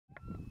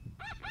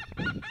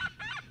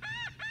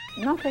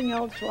Nothing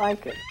else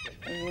like it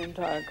in the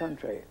entire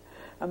country.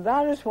 And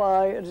that is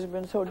why it has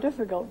been so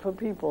difficult for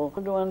people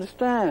to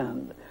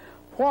understand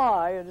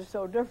why it is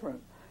so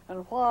different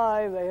and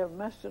why they have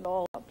messed it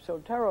all up so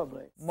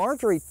terribly.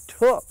 Marjorie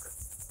took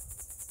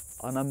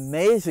an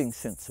amazing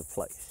sense of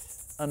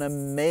place, an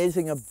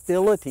amazing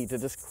ability to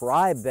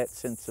describe that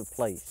sense of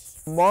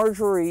place.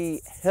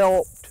 Marjorie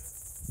helped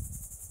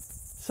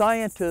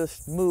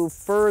scientists move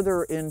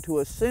further into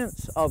a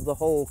sense of the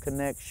whole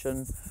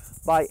connection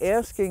by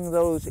asking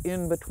those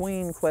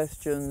in-between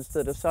questions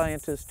that a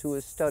scientist who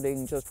is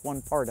studying just one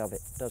part of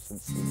it doesn't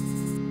see.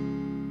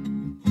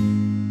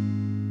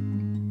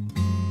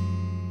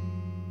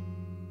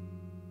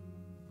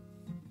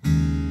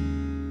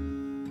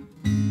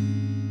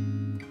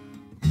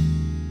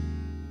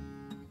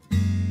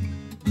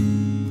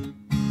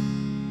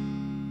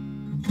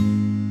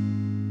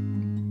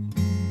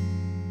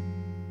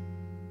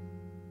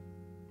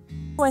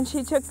 When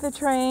she took the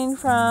train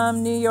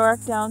from New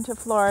York down to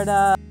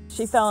Florida,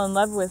 she fell in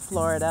love with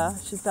Florida.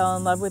 She fell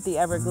in love with the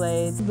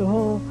Everglades. The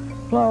whole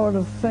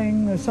Florida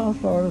thing, the South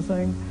Florida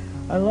thing,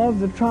 I love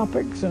the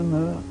tropics and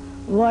the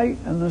light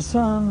and the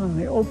sun and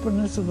the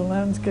openness of the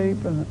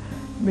landscape and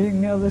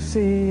being near the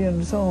sea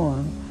and so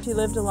on. She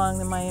lived along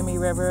the Miami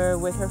River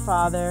with her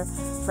father,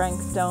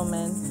 Frank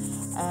Stoneman,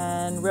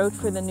 and wrote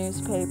for the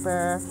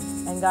newspaper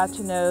and got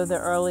to know the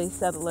early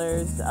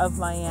settlers of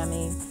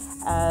Miami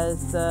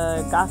as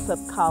the gossip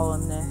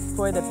columnist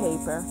for the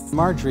paper.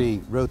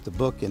 Marjorie wrote the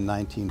book in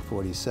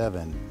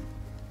 1947.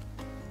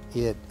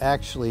 It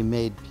actually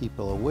made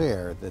people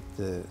aware that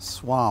the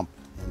swamp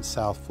in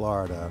South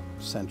Florida,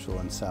 Central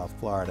and South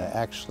Florida,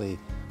 actually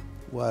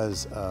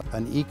was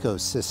an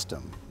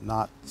ecosystem,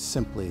 not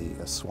simply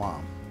a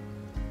swamp.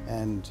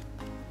 And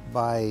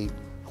by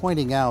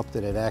pointing out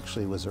that it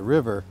actually was a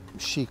river,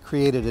 she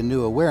created a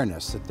new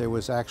awareness that there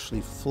was actually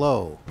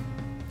flow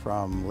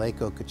from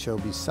Lake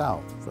Okeechobee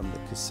south, from the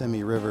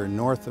Kissimmee River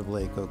north of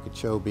Lake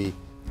Okeechobee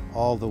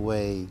all the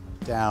way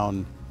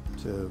down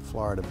to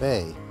Florida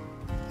Bay,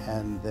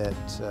 and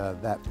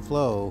that that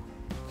flow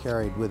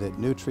carried with it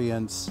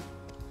nutrients,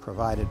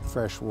 provided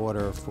fresh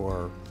water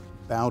for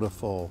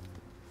bountiful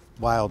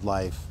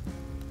wildlife,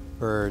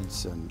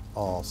 birds, and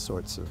all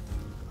sorts of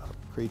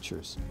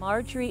creatures.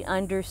 Marjorie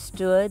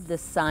understood the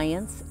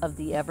science of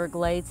the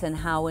Everglades and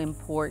how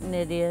important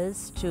it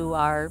is to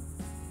our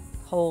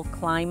whole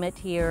climate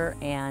here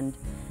and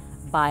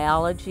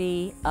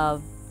biology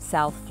of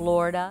South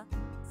Florida.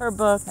 Her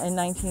book in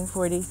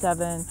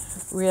 1947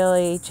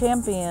 really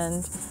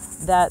championed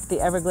that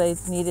the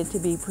Everglades needed to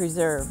be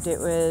preserved. It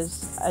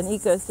was an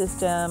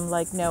ecosystem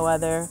like no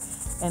other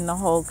in the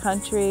whole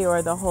country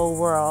or the whole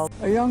world.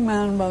 A young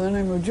man by the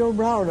name of Joe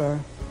Browder,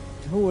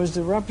 who was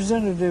the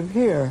representative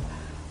here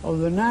of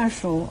the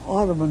National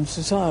Audubon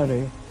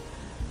Society,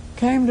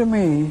 came to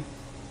me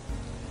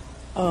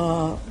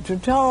to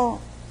tell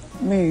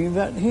me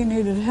that he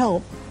needed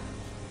help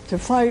to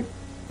fight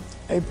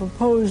a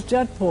proposed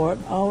jetport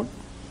out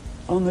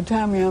on the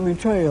Tamiami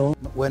Trail.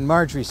 When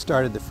Marjorie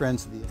started the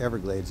Friends of the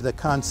Everglades, the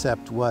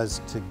concept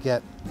was to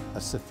get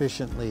a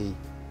sufficiently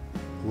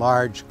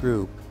large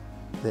group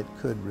that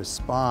could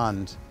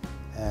respond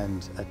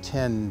and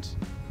attend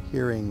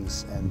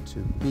hearings and to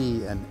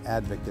be an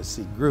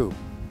advocacy group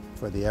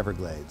for the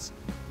Everglades.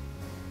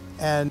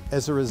 And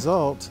as a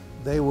result,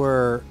 they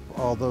were,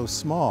 although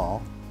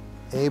small,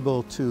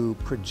 able to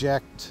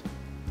project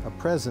a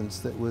presence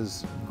that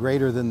was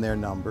greater than their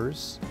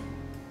numbers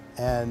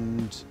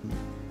and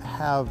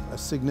have a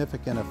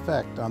significant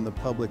effect on the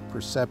public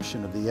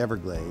perception of the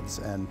Everglades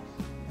and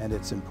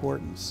its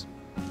importance.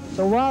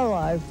 The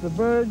wildlife, the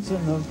birds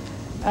and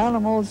the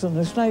animals and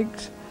the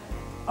snakes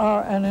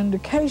are an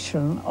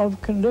indication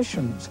of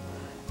conditions,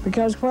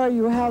 because where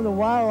you have the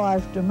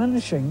wildlife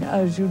diminishing,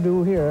 as you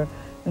do here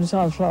in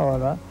South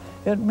Florida,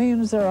 it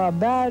means there are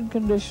bad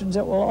conditions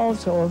that will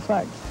also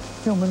affect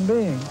human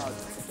beings.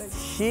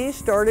 She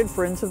started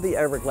Friends of the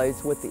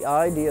Everglades with the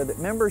idea that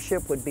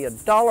membership would be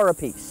 $1 a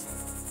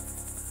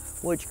piece,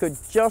 which could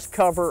just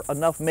cover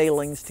enough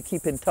mailings to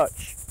keep in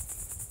touch.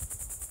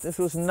 This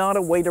was not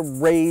a way to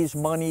raise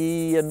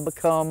money and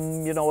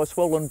become, you know, a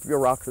swollen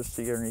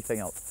bureaucracy or anything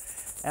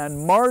else.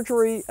 And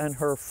Marjorie and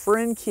her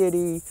friend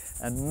Kitty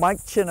and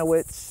Mike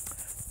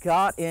Chinowitz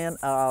got in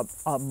a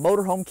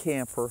motorhome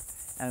camper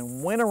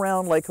and went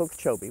around Lake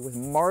Okeechobee with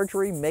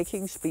Marjorie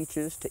making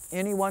speeches to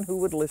anyone who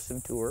would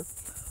listen to her,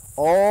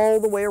 all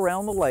the way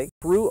around the lake,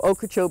 through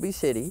Okeechobee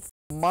City.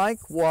 Mike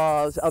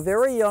was a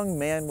very young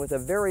man with a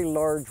very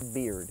large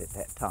beard at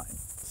that time.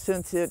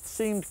 Since it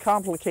seemed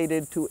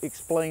complicated to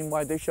explain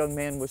why this young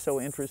man was so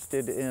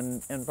interested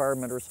in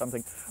environment or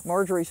something,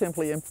 Marjorie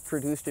simply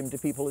introduced him to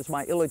people as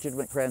my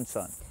illegitimate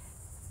grandson.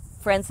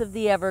 Friends of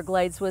the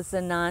Everglades was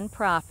a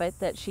nonprofit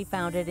that she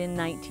founded in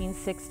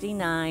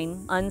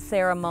 1969,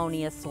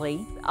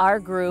 unceremoniously. Our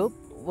group,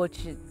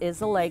 which is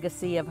a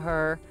legacy of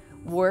her,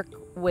 worked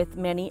with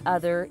many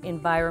other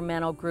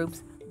environmental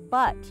groups,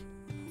 but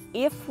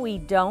if we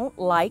don't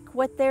like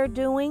what they're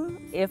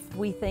doing, if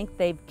we think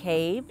they've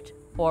caved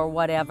or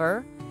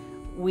whatever,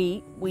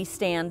 We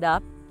stand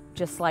up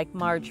just like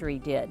Marjorie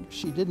did.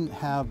 She didn't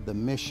have the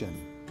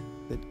mission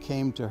that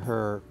came to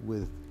her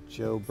with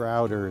Joe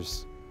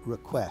Browder's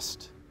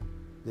request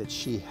that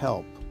she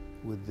help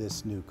with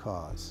this new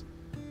cause.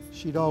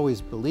 She'd always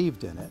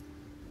believed in it.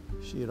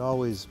 She had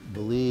always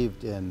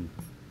believed in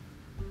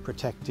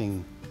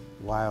protecting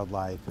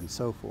wildlife and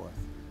so forth,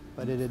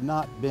 but it had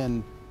not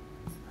been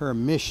her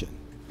mission,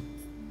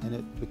 and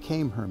it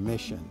became her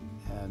mission.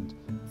 And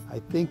I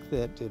think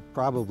that it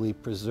probably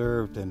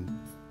preserved and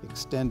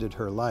extended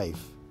her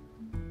life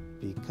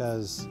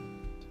because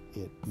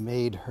it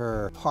made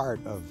her part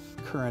of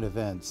current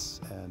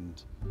events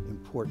and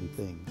important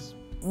things.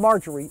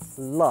 Marjorie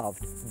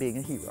loved being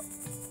a hero.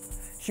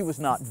 She was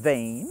not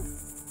vain.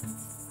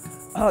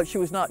 She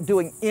was not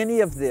doing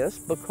any of this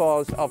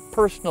because of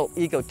personal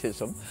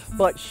egotism,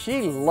 but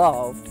she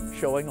loved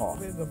showing off.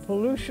 The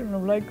pollution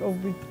of Lake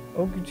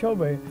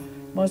Okeechobee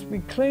must be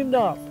cleaned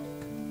up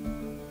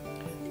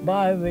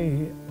by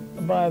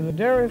the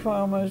dairy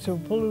farmers who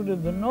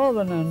polluted the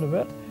northern end of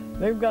it.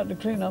 They've got to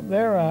clean up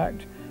their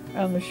act,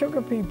 and the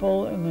sugar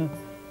people in the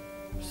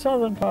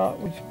southern part,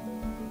 which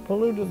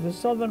polluted the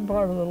southern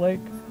part of the lake,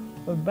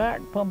 were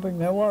back pumping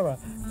their water.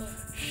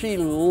 She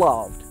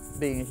loved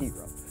being a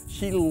hero.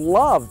 She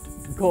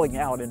loved going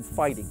out and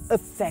fighting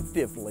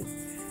effectively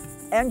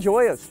and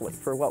joyously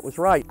for what was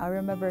right. I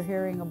remember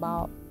hearing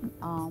about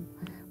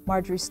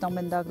Marjorie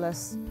Stoneman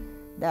Douglas,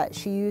 that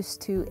she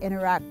used to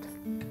interact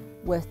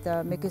with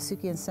the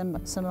Miccosukee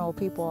and Seminole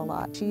people a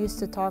lot. She used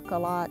to talk a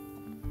lot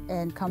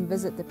and come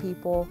visit the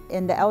people.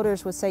 And the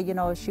elders would say, you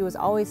know, she was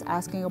always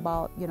asking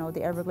about, you know,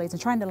 the Everglades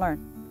and trying to learn.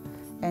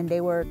 And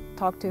they would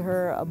talk to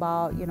her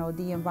about, you know,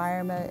 the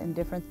environment and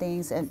different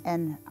things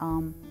and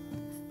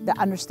the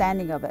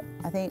understanding of it.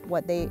 I think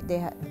what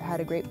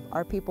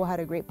our people had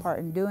a great part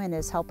in doing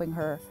is helping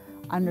her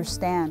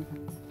understand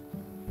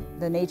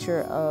the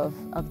nature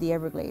of the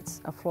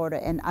Everglades of Florida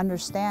and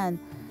understand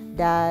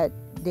that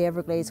the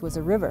Everglades was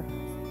a river.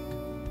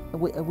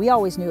 We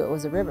always knew it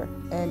was a river.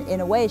 And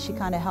in a way, she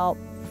kind of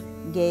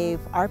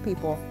gave our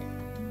people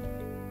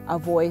a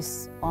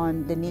voice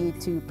on the need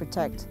to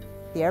protect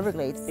the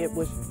Everglades. It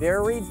was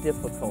very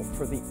difficult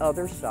for the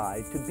other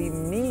side to be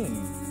mean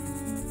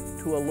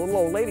to a little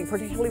old lady,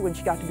 particularly when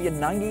she got to be a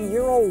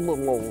 90-year-old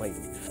little old lady.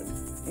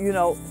 You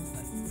know,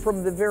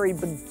 from the very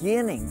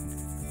beginning,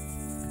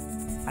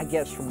 I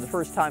guess from the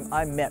first time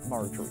I met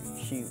Marjorie,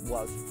 she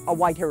was a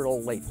white-haired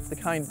old lady, the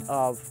kind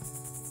of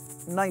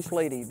nice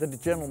lady that a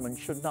gentleman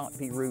should not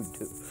be rude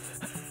to.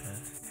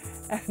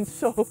 And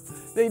so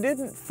they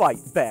didn't fight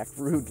back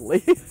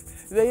rudely.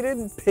 They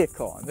didn't pick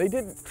on, they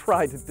didn't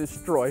try to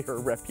destroy her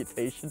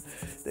reputation.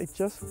 They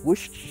just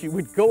wished she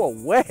would go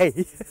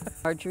away.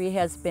 Marjorie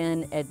has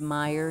been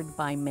admired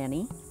by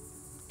many,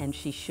 and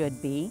she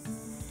should be.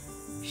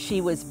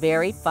 She was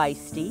very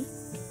feisty.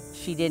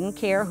 She didn't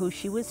care who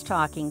she was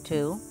talking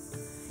to.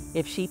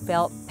 If she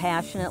felt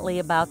passionately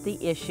about the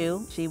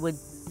issue, she would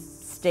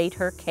state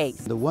her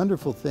case. The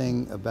wonderful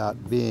thing about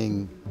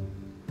being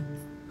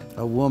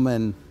a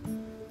woman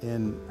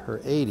in her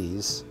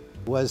 80s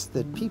was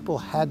that people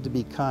had to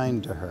be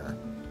kind to her.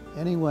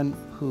 Anyone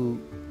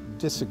who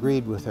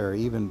disagreed with her,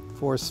 even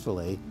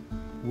forcefully,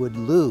 would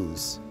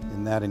lose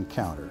in that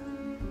encounter.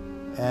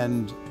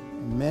 And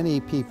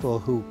many people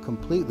who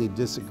completely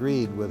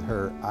disagreed with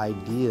her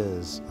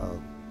ideas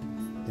of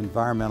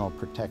environmental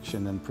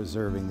protection and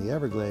preserving the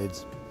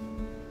Everglades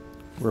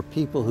were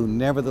people who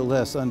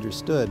nevertheless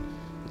understood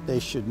that they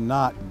should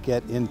not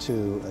get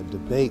into a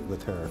debate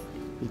with her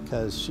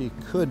because she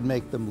could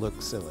make them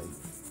look silly.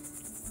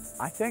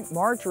 I think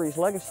Marjorie's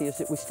legacy is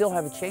that we still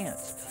have a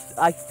chance.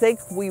 I think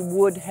we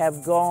would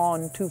have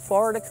gone too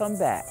far to come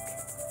back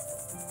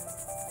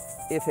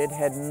if it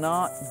had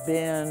not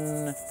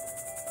been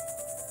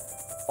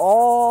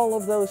all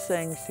of those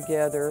things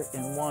together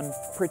in one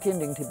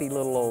pretending to be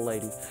little old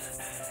lady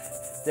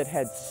that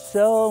had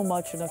so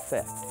much an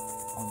effect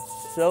on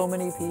so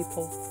many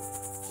people,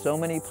 so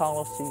many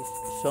policies,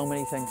 so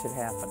many things that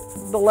happened.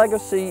 The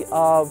legacy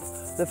of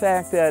the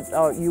fact that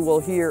you will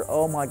hear,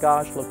 oh my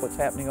gosh, look what's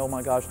happening, oh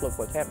my gosh, look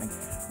what's happening.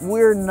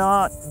 We're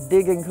not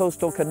digging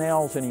coastal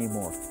canals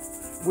anymore.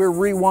 We're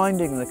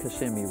rewinding the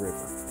Kissimmee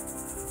River.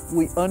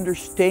 We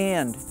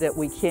understand that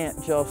we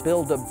can't just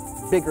build a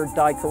bigger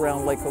dike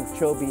around Lake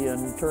Okeechobee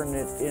and turn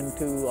it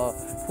into a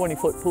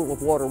 20-foot pool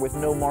of water with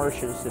no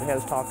marshes that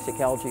has toxic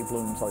algae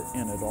blooms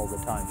in it all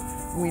the time.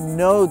 We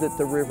know that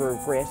the River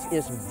of Grass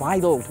is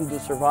vital to the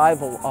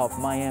survival of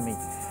Miami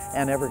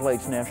and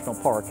Everglades National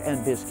Park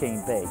and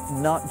Biscayne Bay,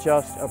 not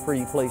just a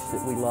pretty place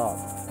that we love.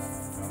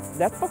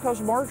 That's because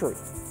of Marjorie.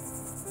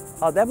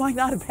 That might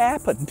not have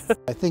happened.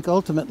 I think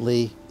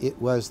ultimately it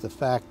was the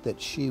fact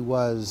that she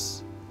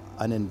was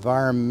an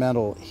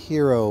environmental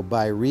hero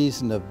by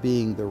reason of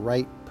being the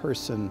right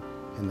person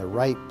in the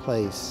right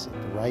place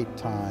at the right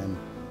time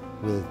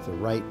with the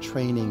right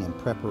training and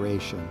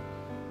preparation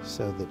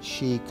so that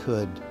she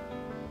could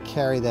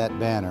carry that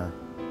banner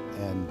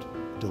and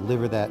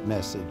deliver that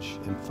message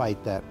and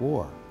fight that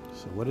war.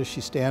 So what does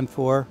she stand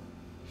for?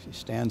 She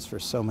stands for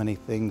so many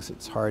things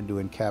it's hard to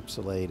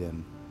encapsulate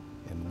in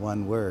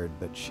one word,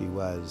 but she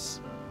was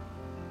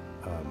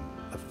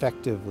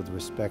effective with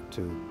respect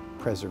to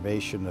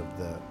preservation of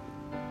the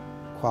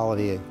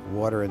quality of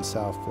water in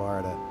South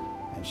Florida,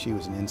 and she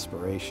was an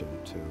inspiration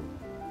to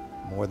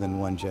more than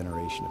one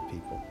generation of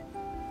people.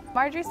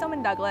 Marjorie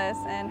Stoneman Douglas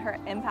and her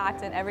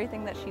impact and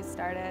everything that she's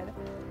started,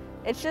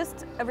 it's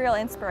just a real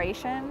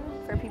inspiration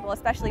for people,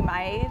 especially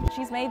my age.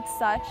 She's made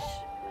such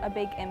a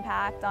big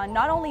impact on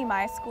not only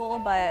my school,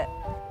 but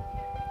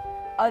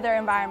other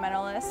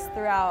environmentalists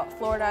throughout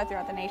Florida,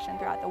 throughout the nation,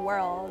 throughout the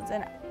world.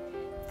 And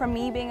from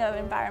me being an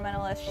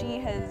environmentalist, she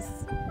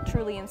has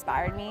truly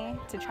inspired me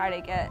to try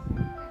to get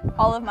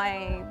all of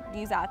my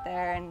views out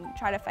there and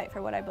try to fight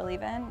for what I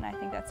believe in. And I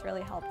think that's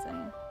really helped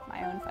in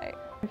my own fight.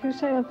 If you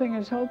say a thing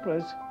is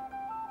hopeless,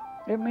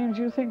 it means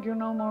you think you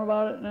know more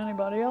about it than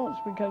anybody else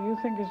because you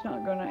think it's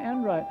not going to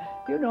end right.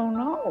 You don't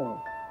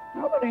know.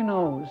 Nobody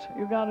knows.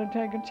 You got to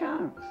take a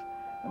chance.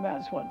 And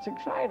that's what's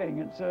exciting.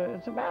 It's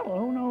a battle.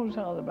 Who knows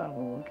how the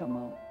battle will come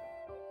out?